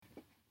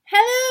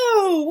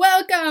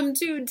Welcome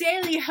to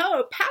Daily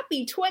Hope.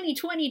 Happy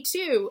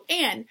 2022.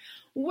 And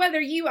whether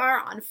you are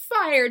on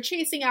fire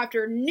chasing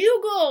after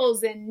new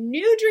goals and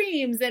new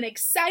dreams and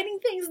exciting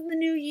things in the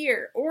new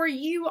year, or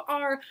you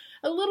are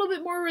a little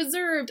bit more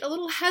reserved, a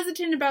little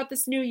hesitant about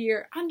this new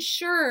year,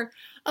 unsure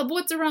of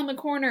what's around the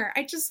corner,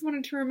 I just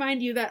wanted to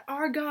remind you that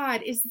our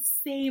God is the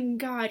same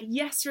God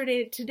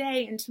yesterday,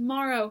 today, and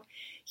tomorrow.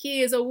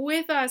 He is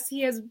with us,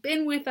 He has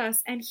been with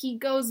us, and He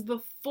goes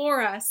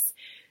before us.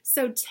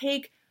 So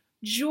take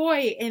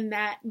joy in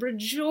that,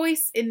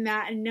 rejoice in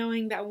that, and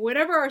knowing that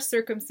whatever our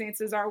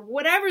circumstances are,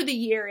 whatever the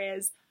year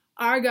is,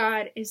 our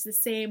God is the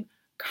same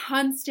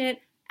constant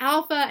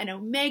Alpha and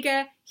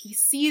Omega. He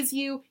sees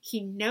you,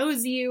 He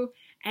knows you,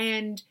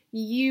 and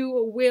you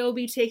will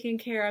be taken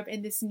care of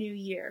in this new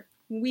year.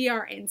 We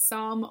are in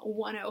Psalm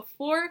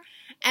 104,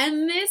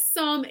 and this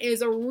psalm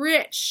is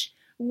rich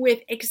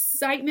with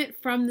excitement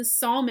from the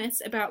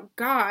psalmist about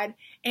God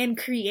and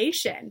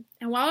creation.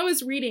 And while I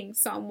was reading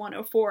Psalm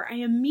 104, I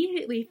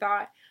immediately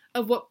thought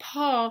of what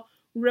Paul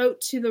wrote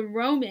to the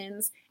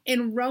Romans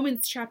in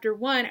Romans chapter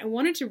 1. I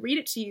wanted to read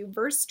it to you.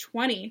 Verse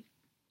 20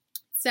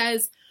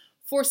 says,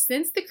 "For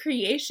since the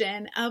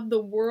creation of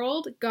the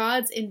world,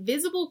 God's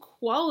invisible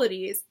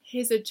qualities,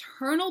 His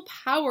eternal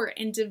power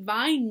and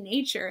divine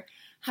nature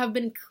have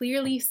been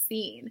clearly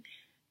seen."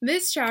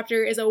 This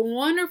chapter is a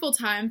wonderful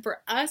time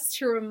for us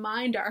to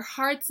remind our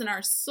hearts and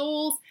our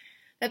souls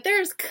that there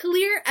is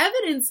clear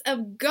evidence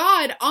of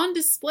God on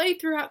display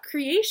throughout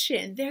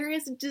creation. There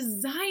is a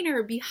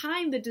designer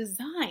behind the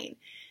design.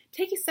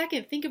 Take a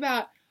second, think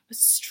about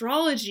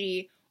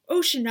astrology,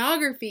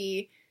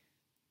 oceanography,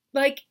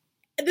 like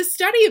the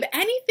study of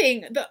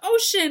anything, the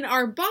ocean,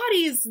 our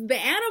bodies, the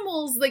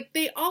animals, like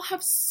they all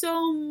have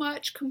so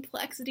much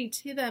complexity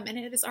to them, and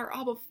it is our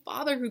Abba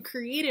Father who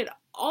created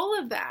all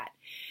of that.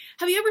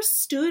 Have you ever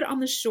stood on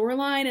the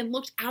shoreline and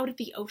looked out at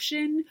the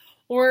ocean?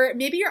 Or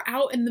maybe you're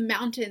out in the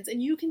mountains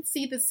and you can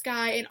see the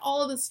sky and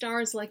all of the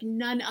stars like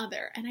none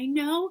other. And I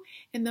know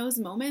in those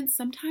moments,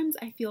 sometimes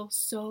I feel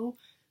so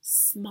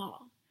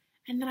small.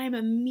 And then I'm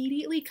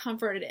immediately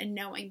comforted in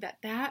knowing that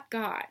that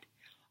God,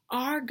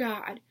 our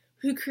God,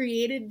 who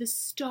created the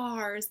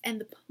stars and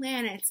the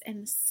planets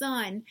and the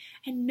sun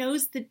and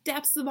knows the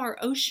depths of our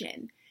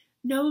ocean,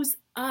 knows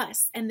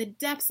us and the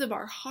depths of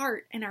our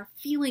heart and our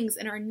feelings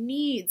and our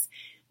needs,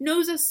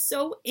 knows us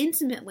so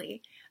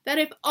intimately that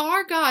if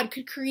our God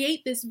could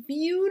create this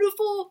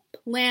beautiful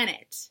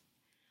planet,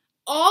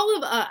 all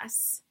of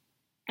us,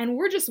 and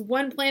we're just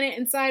one planet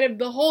inside of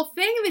the whole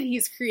thing that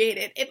He's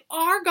created, if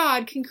our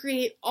God can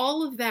create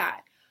all of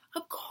that,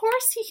 of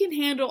course He can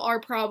handle our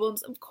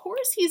problems. Of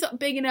course He's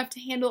big enough to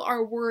handle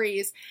our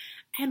worries.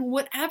 And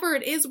whatever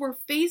it is we're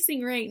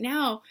facing right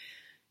now,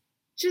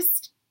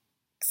 just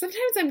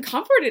sometimes I'm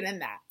comforted in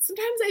that.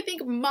 Sometimes I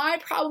think my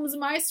problems,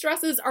 my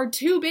stresses are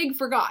too big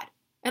for God.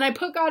 And I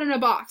put God in a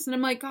box and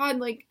I'm like, God,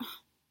 like,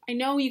 I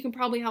know you can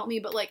probably help me,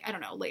 but like, I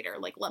don't know, later,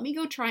 like, let me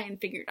go try and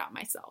figure it out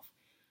myself.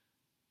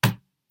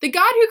 The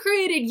God who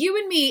created you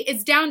and me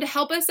is down to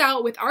help us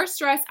out with our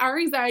stress, our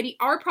anxiety,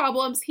 our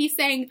problems. He's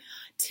saying,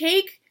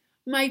 take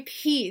my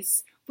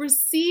peace,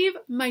 receive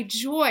my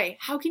joy.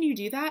 How can you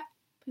do that?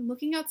 By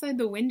looking outside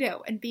the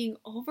window and being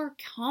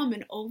overcome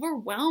and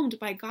overwhelmed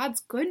by God's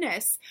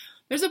goodness.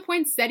 There's a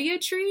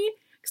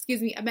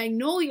a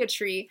magnolia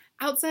tree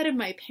outside of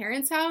my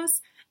parents' house.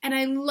 And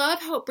I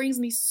love how it brings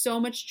me so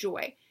much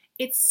joy.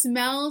 It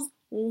smells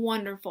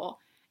wonderful.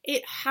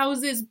 It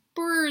houses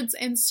birds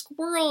and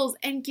squirrels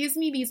and gives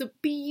me these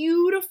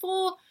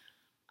beautiful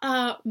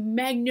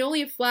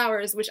magnolia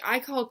flowers, which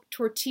I call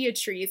tortilla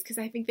trees because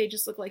I think they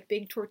just look like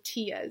big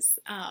tortillas.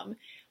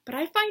 But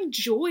I find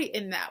joy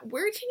in that.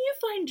 Where can you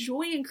find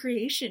joy in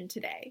creation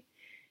today?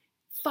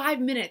 5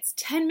 minutes,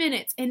 10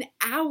 minutes, an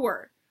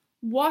hour,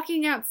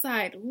 walking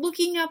outside,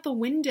 looking out the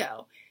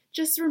window,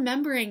 just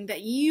remembering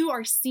that you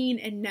are seen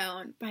and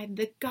known by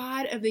the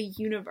God of the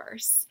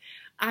universe.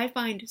 I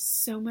find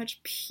so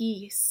much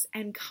peace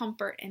and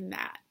comfort in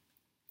that.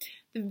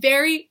 The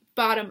very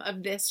bottom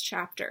of this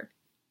chapter,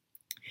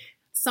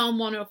 Psalm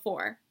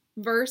 104,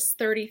 verse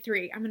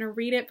 33. I'm going to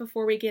read it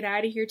before we get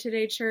out of here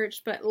today,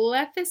 church, but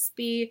let this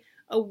be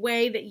a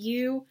way that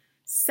you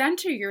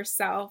center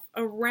yourself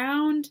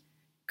around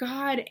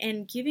God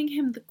and giving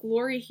Him the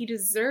glory He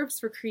deserves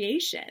for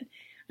creation.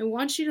 I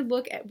want you to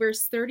look at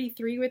verse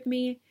 33 with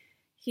me.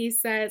 He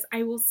says,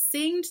 I will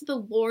sing to the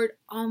Lord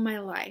all my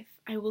life.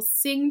 I will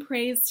sing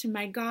praise to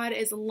my God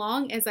as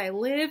long as I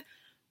live.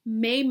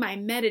 May my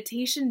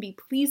meditation be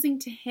pleasing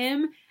to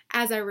Him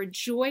as I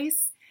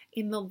rejoice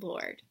in the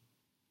Lord.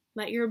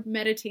 Let your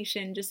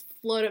meditation just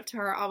float up to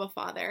our Abba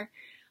Father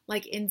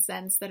like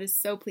incense that is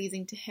so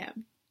pleasing to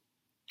Him.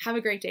 Have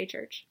a great day,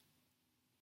 church.